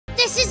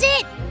This is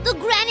it! The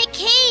granite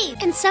cave!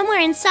 And somewhere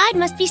inside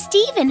must be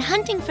Steven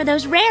hunting for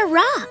those rare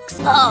rocks.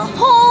 A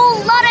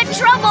whole lot of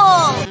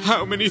trouble!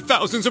 How many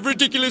thousands of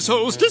ridiculous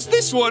holes does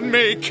this one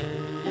make?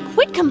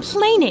 Quit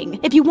complaining.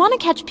 If you want to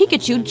catch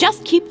Pikachu,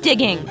 just keep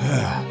digging.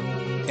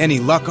 Any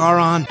luck,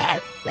 Aron?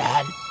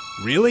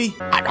 Really?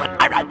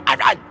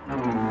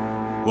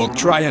 We'll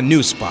try a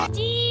new spot.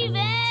 Steven!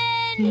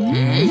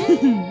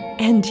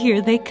 And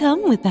here they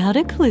come without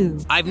a clue.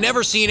 I've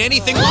never seen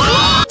anything. Team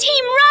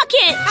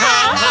Rocket!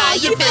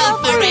 You fell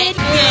for it.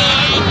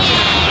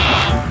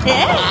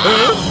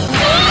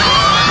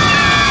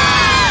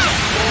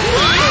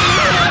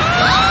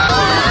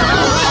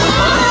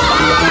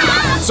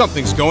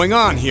 Something's going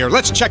on here.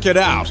 Let's check it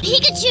out.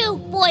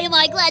 Pikachu! Boy, am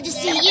I glad to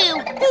see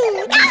you!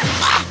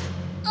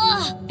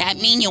 That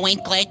mean you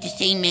ain't glad to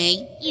see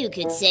me? You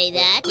could say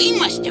that. We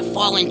must have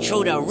fallen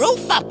through the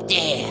roof up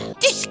there.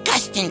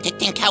 Disgusting to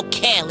think how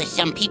careless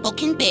some people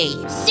can be.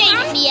 Save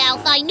it,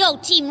 Meowth! I know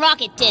Team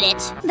Rocket did it!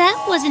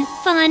 That wasn't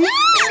fun.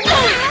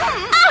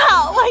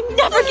 Ow! I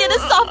never get a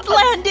soft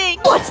landing!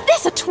 What's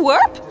this, a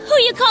twerp? Who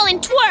you calling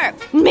twerp?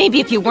 Maybe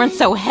if you weren't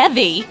so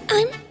heavy.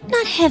 I'm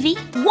not heavy.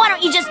 Why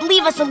don't you just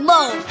leave us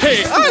alone?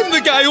 Hey, I'm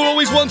the guy who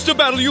always wants to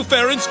battle you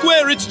fair and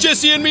square. It's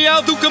Jesse and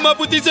Meowth who come up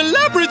with these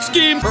elaborate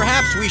schemes.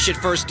 Perhaps we should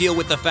first deal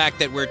with the fact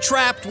that we're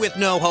trapped with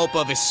no hope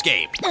of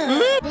escape.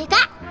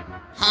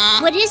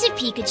 Huh? What is it,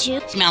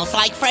 Pikachu? Smells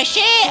like fresh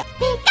air.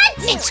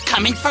 It's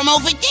coming from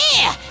over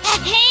there.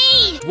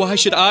 Hey! Why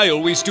should I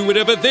always do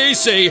whatever they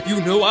say?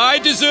 You know I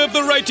deserve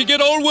the right to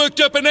get all worked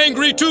up and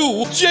angry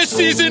too.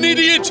 Jesse's an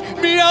idiot.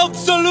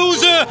 Meowth's a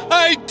loser.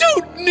 I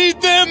don't need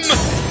them.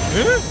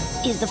 Huh?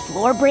 Is the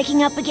floor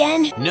breaking up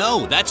again?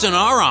 No, that's an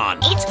Aron.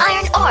 It's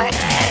iron ore.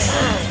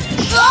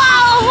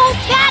 Oh,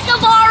 pack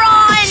of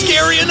Aron!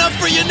 Scary enough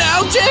for you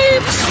now,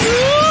 James?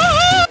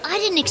 I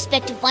didn't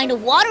expect to find a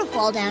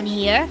waterfall down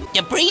here.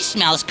 Debris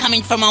smells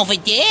coming from over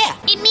there.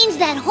 It means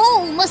that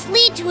hole must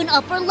lead to an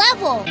upper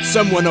level.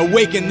 Someone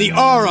awaken the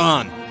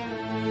Aron.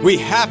 We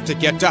have to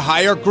get to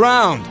higher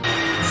ground.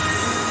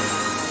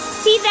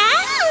 See that?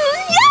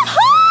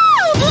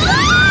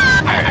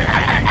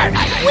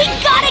 We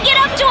gotta get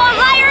up to a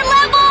higher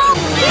level!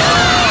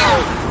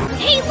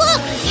 Hey,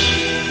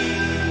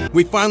 look!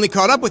 We finally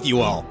caught up with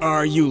you all.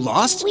 Are you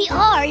lost? We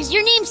are. Is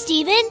your name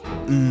Steven?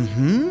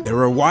 Mm-hmm. There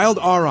are wild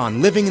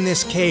Aron living in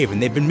this cave,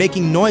 and they've been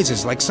making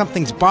noises like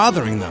something's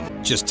bothering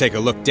them. Just take a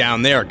look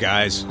down there,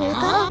 guys.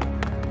 Huh?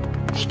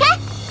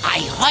 I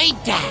heard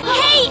that.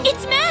 Hey,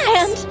 it's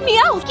Max! And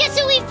Meowth! Guess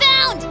who we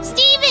found?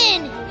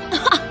 Steven!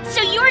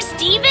 So you're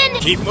Steven?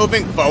 Keep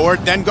moving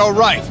forward, then go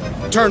right.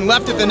 Turn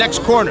left at the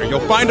next corner. You'll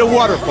find a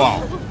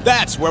waterfall.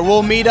 That's where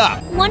we'll meet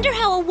up. Wonder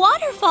how a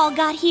waterfall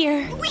got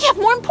here. We have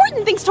more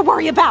important things to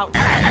worry about.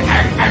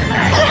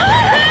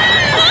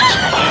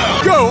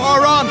 Go,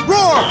 Aron!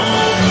 Roar!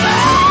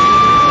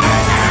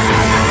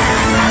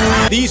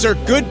 These are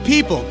good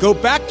people. Go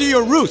back to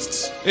your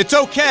roosts. It's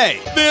okay.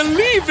 They're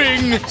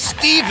leaving.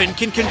 Steven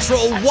can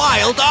control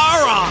wild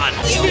Aron.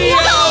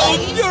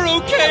 Meowth, you're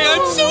okay.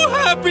 I'm so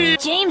happy.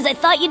 James, I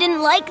thought you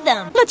didn't like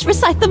them. Let's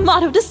recite the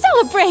motto to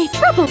celebrate.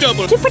 Trouble,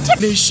 Double to protect,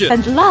 nation.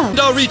 and love.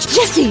 Now reach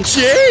Jesse,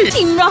 Jay.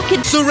 Team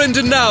Rocket,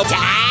 Surrender now.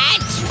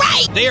 That's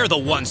right. They're the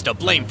ones to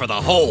blame for the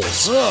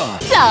holes.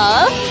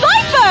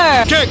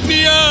 Viper!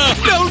 Cacnea.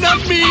 No,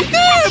 not me.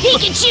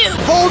 Pikachu!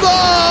 Hold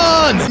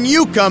on!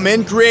 You come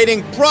in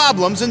creating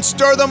problems and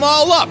stir them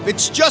all up.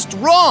 It's just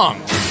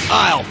wrong.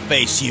 I'll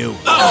face you.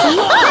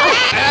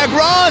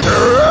 Agron!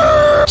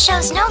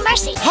 Shows no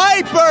mercy.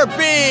 Hyper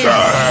Beam!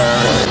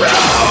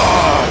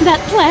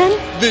 That plan?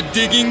 The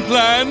digging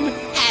plan.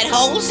 Had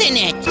holes in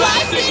it.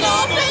 Blasted it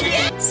off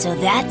again. So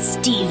that's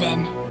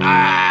Steven.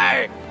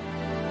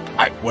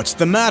 What's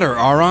the matter,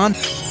 Aron?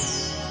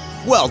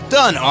 Well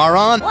done,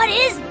 Aron. What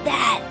is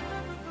that?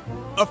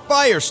 A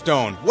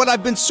firestone, what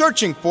I've been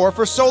searching for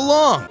so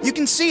long. You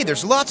can see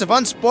there's lots of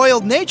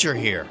unspoiled nature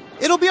here.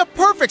 It'll be a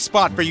perfect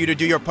spot for you to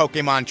do your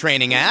Pokémon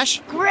training, Ash.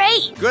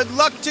 Great! Good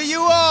luck to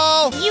you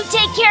all! You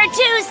take care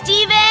too,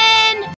 Steven!